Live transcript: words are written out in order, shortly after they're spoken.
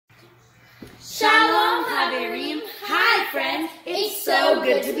Shalom, Haverim. Hi, friends. It's so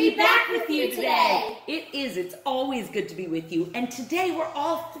good to be back with you today. It is. It's always good to be with you. And today we're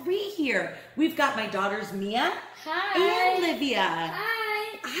all three here. We've got my daughters, Mia. Hi. And Olivia.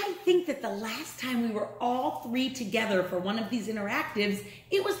 Hi. I think that the last time we were all three together for one of these interactives,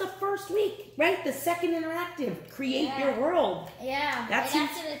 it was the first week, right? The second interactive, Create Your World. Yeah. That's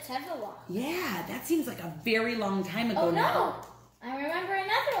after the Teva. Yeah, that seems like a very long time ago Oh, now. no. I remember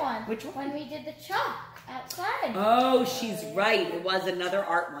another one. Which one? When we did the chalk outside. Oh, she's right. It was another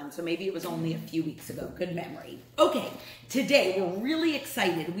art one, so maybe it was only a few weeks ago. Good memory. Okay, today we're really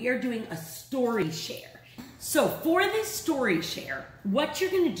excited. We are doing a story share. So for this story share, what you're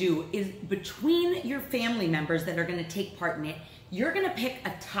going to do is between your family members that are going to take part in it, you're going to pick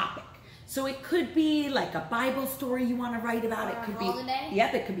a topic. So it could be like a Bible story you want to write about. Or it could a be holiday.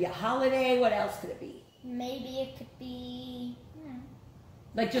 Yep, it could be a holiday. What else could it be? Maybe it could be...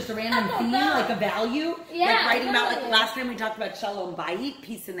 Like just a random theme, like a value? Yeah, like writing about, like totally. last time we talked about Shalom Bayit,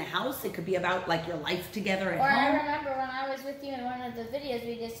 peace in the house. It could be about like your life together at Or home. I remember when I was with you in one of the videos,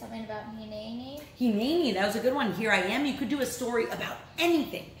 we did something about Hineni. Hineni, that was a good one. Here I am. You could do a story about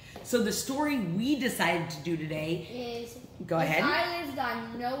anything. So the story we decided to do today Is... Go ahead. I lived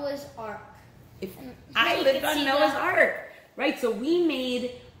on Noah's Ark. If And I you lived can on see Noah's the- Ark. Right, so we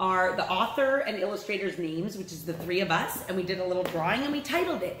made the author and illustrator's names, which is the three of us, and we did a little drawing and we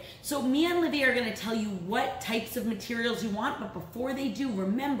titled it. So me and Livia are going to tell you what types of materials you want, but before they do,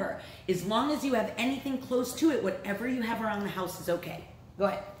 remember, as long as you have anything close to it, whatever you have around the house is okay. Go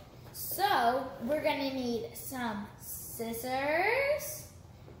ahead. So, we're going to need some scissors,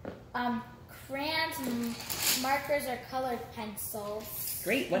 crayons, markers, or colored pencils.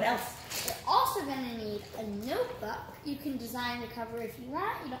 Great, what else? You're also going to need a notebook. You can design the cover if you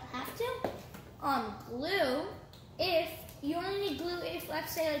want. You don't have to. Glue. If you only need glue if,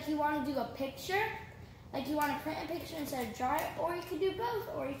 let's say, like you want to do a picture, like you want to print a picture instead of draw it, or you could do both,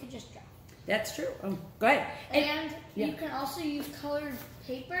 or you could just draw. That's true. Go ahead. And yeah. you can also use colored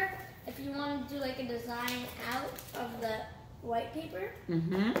paper if you want to do like a design out of the white paper.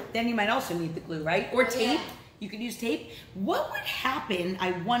 Then you might also need the glue, right? Or tape. Yeah. You could use tape. What would happen,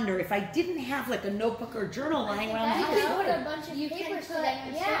 I wonder, if I didn't have like a notebook or journal lying around the You house? could put a bunch of papers together.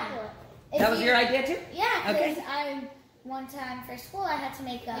 Yeah. That was your idea too? Yeah, because Okay. one time for school I had to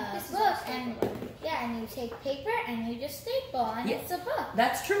make a book, and and you take paper and you just staple, and Yeah. it's a book.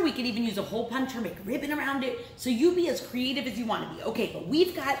 That's true. We could even use a hole puncher, make ribbon around it. So you be as creative as you want to be. Okay, but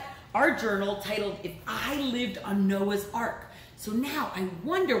we've got our journal titled, If I Lived on Noah's Ark. So now I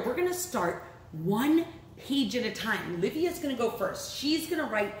wonder, we're going to start one page at a time. Olivia's going to go first. She's going to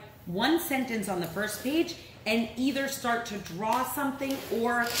write one sentence on the first page and either start to draw something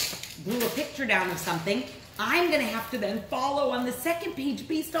or glue a picture down of something. I'm going to have to then follow on the second page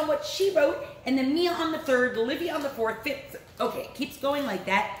based on what she wrote, and then Mia on the third, Olivia on the fourth, fifth. Okay, it keeps going like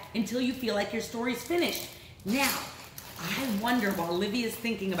that until you feel like your story's finished. Now, I wonder, while Olivia's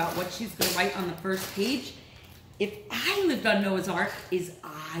thinking about what she's going to write on the first page, if I lived on Noah's Ark, is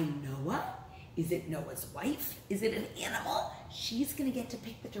I Noah? Is it Noah's wife? Is it an animal? She's going to get to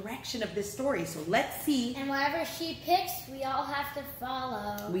pick the direction of this story. So let's see. And whatever she picks, we all have to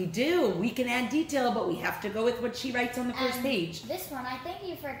follow. We do. We can add detail, but we have to go with what she writes on the first page. This one, I think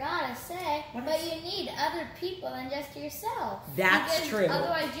you forgot to say, What but is- you need other people than just yourself. That's Because true.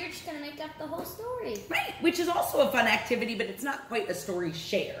 Otherwise, you're just going to make up the whole story. Right, which is also a fun activity, but it's not quite a story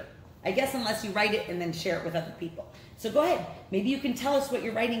share. I guess unless you write it and then share it with other people. So go ahead. Maybe you can tell us what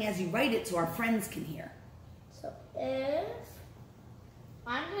you're writing as you write it so our friends can hear. So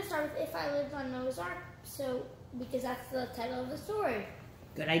I'm going to start with If I Lived on Noah's Ark, so because that's the title of the story.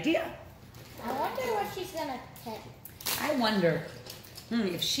 Good idea. I wonder what she's going to pick. I wonder,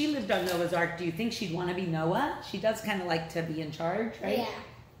 if she lived on Noah's Ark, do you think she'd want to be Noah? She does kind of like to be in charge, right?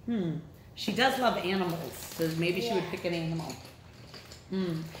 Yeah. She does love animals, so maybe she would Yeah. pick an animal.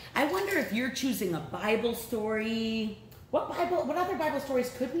 I wonder if you're choosing a Bible story. What other Bible stories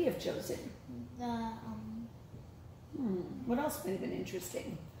could we have chosen? What else might have been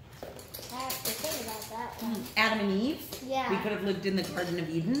interesting? I have to think about that one. Adam and Eve. Yeah. We could have lived in the Garden of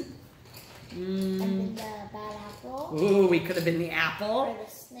Eden. And then the bad apple. Ooh, we could have been the Or apple. the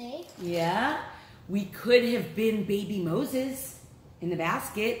snake. Yeah. We could have been baby Moses in the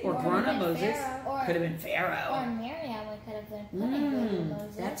basket, or grown-up Moses. Pharaoh. Could have been Pharaoh. Or Miriam, we could have been putting baby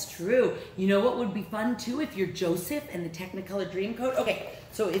Moses. That's true. You know what would be fun too if you're Joseph and the Technicolor Dreamcoat? Okay,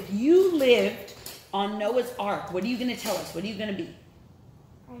 so if you lived on Noah's Ark, what are you going to tell us? What are you going to be?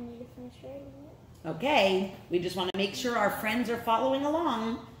 I need to finish writing it. Okay, we just want to make sure our friends are following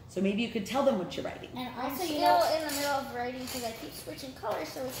along. So maybe you could tell them what you're writing. And also, I'm you know, in the middle of writing because I keep switching colors,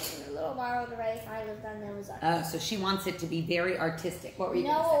 so it's taking a little while to write. I lived on Noah's Ark. Oh, so she wants it to be very artistic. What were you You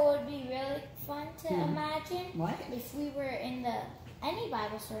know going to say? what would be really fun to imagine? What? If we were in any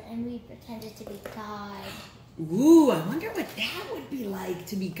Bible store and we pretended to be God. Ooh, I wonder what that would be like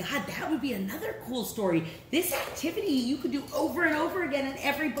to be God. That would be another cool story. This activity you could do over and over again, and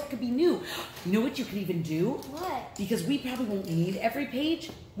every book could be new. You know what you could even do? What? Because we probably won't need every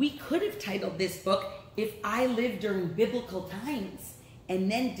page. We could have titled this book, If I Lived During Biblical Times, and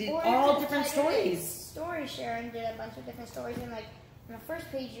then did all different stories. Story sharing did a bunch of different stories, and like on the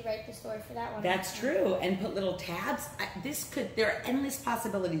first page you write the story for that one. That's true, and put little tabs. There are endless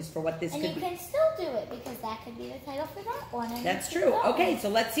possibilities for what this and could be. you can still do it because that could be the title for that one. And That's you true. keep going. Okay, so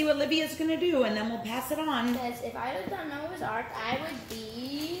let's see what Livia's going to do, and then we'll pass it on. Because if I lived on Noah's Ark, I would be...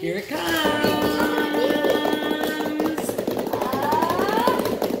 Here it comes.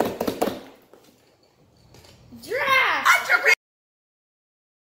 Giraffe! A giraffe!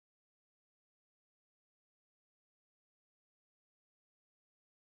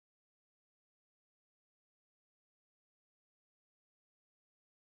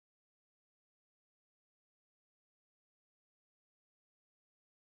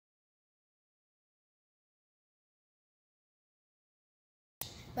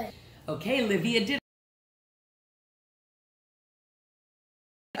 But Okay, Livia did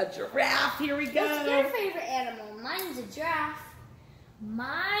a giraffe. Here we go. what's your favorite animal? Mine's a giraffe.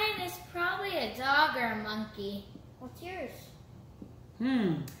 Mine is probably a dog or a monkey. What's yours?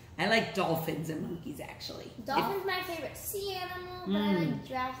 I like dolphins and monkeys, actually. Dolphin's my favorite sea animal, but I like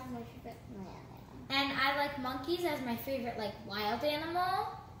giraffes as my favorite land animal. And I like monkeys as my favorite like wild animal,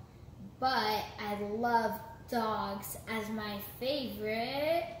 but I love dogs as my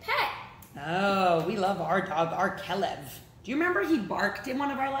favorite pet. Oh, we love our dog, our LEV. Do you remember he barked in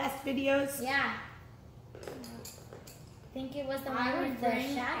one of our last videos? Yeah. I think it was the I one would with the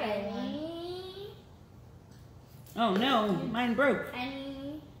bring shadow one. any- Oh no, mine broke.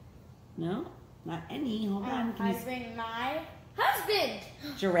 Any. No, not any. Hold on. Can you I bring my husband.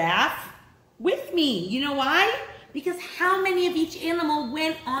 Giraffe with me. You know why? Because how many of each animal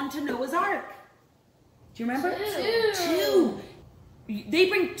went onto Noah's Ark? Do you remember? Two. They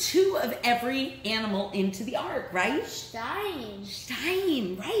bring 2 of every animal into the ark, right? Stein.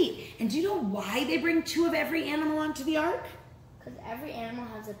 Right. And do you know why they bring 2 of every animal onto the ark? Because every animal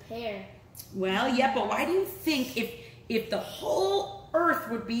has a pair. Well, yeah, but why do you think if the whole earth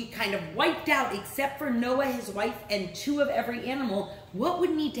would be kind of wiped out except for Noah, his wife, and 2 of every animal, what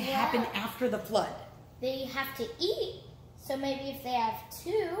would need to happen after the flood? They have to eat. So maybe if they have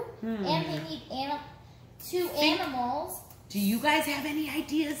 2, and they need 2 animals. Do you guys have any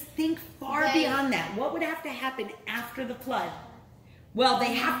ideas? Think far beyond that. What would have to happen after the flood? Well,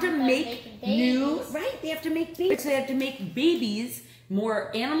 they have to make new, right? They have to make babies. They have to make babies,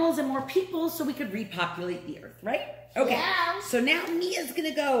 more animals and more people so we could repopulate the earth, right? Okay. Yeah. So now Mia's going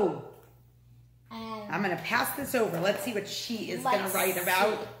to go. And I'm going to pass this over. Let's see what she is going to write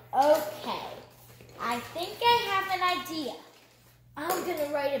about. Okay. I think I have an idea. I'm going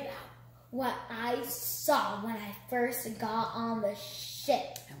to write about what I saw when I first got on the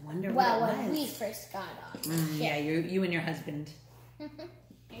ship. I wonder Well, what it when was. we first got on the ship. Yeah, you and your husband.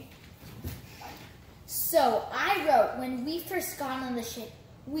 So I wrote, when we first got on the ship,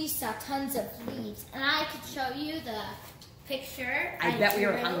 we saw tons of leaves. And I could show you the picture. I bet we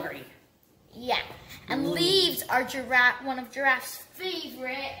were drew. hungry. Yeah. And leaves are one of giraffe's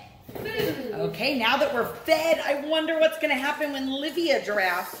favorite food. Okay, now that we're fed, I wonder what's going to happen when Livia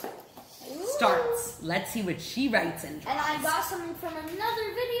Giraffe starts. Let's see what she writes and draws. And I got something from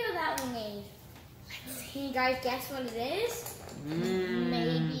another video that we made. Can you guys guess what it is?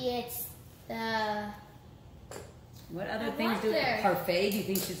 Maybe it's the... What other things do parfait? Do you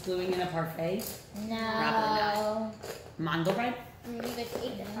think she's gluing in a parfait? No. Probably not. Mango bread? We just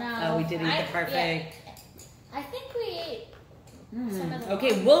ate the Oh, we did eat the parfait. Yeah. I think we ate some of the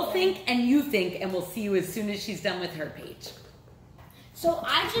Okay, we'll think and you think, and we'll see you as soon as she's done with her page. So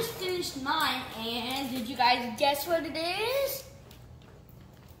I just finished mine, and did you guys guess what it is?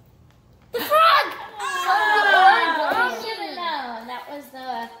 The frog! No, that was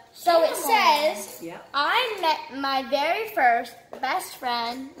the... So it says, I met my very first best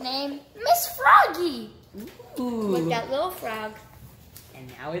friend named Miss Froggy. Ooh. With that little frog. And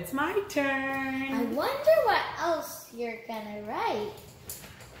now it's my turn. I wonder what else you're gonna write.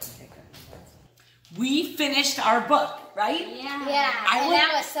 we finished our book, right? Yeah.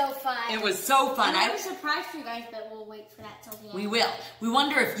 That was so fun. It was so fun. I was surprised for you guys, but we'll wait for that till the end. We will. We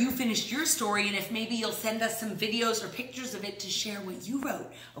wonder if you finished your story and if maybe you'll send us some videos or pictures of it to share what you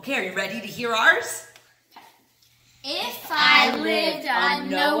wrote. Okay, are you ready to hear ours? If I lived on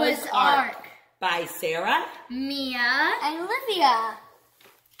Noah's Ark. By Sarah, Mia, and Olivia.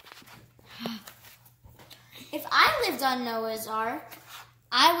 If I lived on Noah's Ark,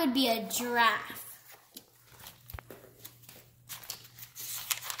 I would be a giraffe.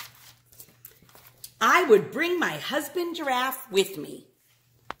 I would bring my husband giraffe with me.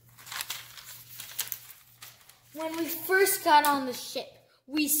 When we first got on the ship,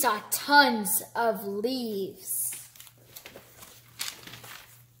 we saw tons of leaves.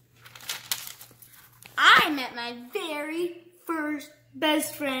 I met my very first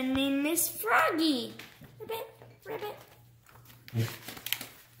best friend named Miss Froggy. Ribbit.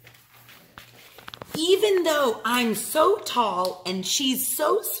 Even though I'm so tall and she's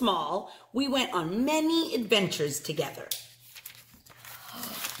so small, we went on many adventures together.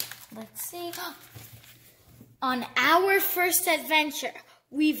 Let's see. On our first adventure,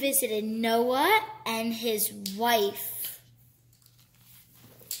 we visited Noah and his wife.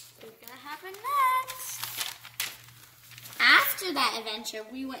 What's gonna happen next? After that adventure,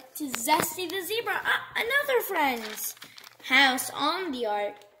 we went to Zesty the Zebra, another friend's house on the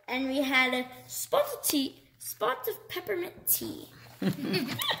Ark, and we had a spot of peppermint tea.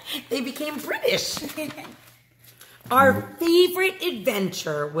 They became British. Our favorite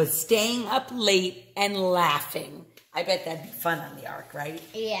adventure was staying up late and laughing. I bet that'd be fun on the Ark, right?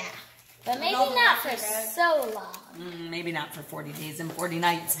 Yeah. But maybe not for so long. Maybe not for 40 days and 40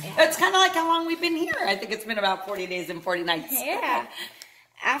 nights. It's kind of like how long we've been here. I think it's been about 40 days and 40 nights. Yeah.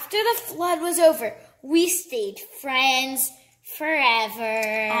 After the flood was over, we stayed friends forever.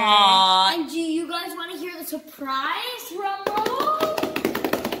 Aww. And do you guys want to hear the surprise, Rumble?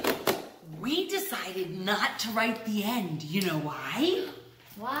 We decided not to write the end. You know why?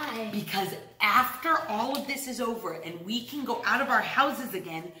 Why? Because after all of this is over and we can go out of our houses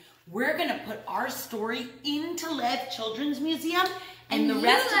again, we're going to put our story into LEV Children's Museum and the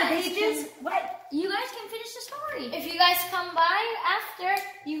rest of the pages. What? You guys can finish the story. If you guys come by after,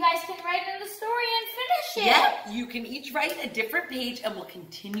 you guys can write in the story and finish it. Yep, you can each write a different page and we'll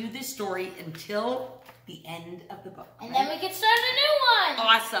continue this story until the end of the book. And then we can start a new one.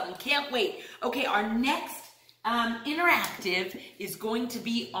 Awesome. Can't wait. Okay, our next interactive is going to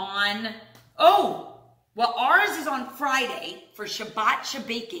be on, well, ours is on Friday for Shabbat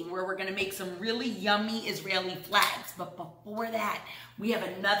Shabaking, where we're going to make some really yummy Israeli flags. But before that, we have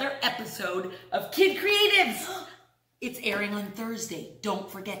another episode of Kid Creatives. It's airing on Thursday. Don't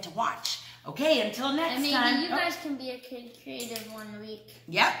forget to watch. Okay, until next and maybe time. You guys can be a Kid Creative one week.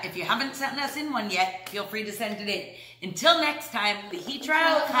 Yep, if you haven't sent us in one yet, feel free to send it in. Until next time,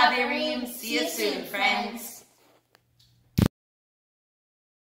 Lihitrao Chaverim. See you soon, friends.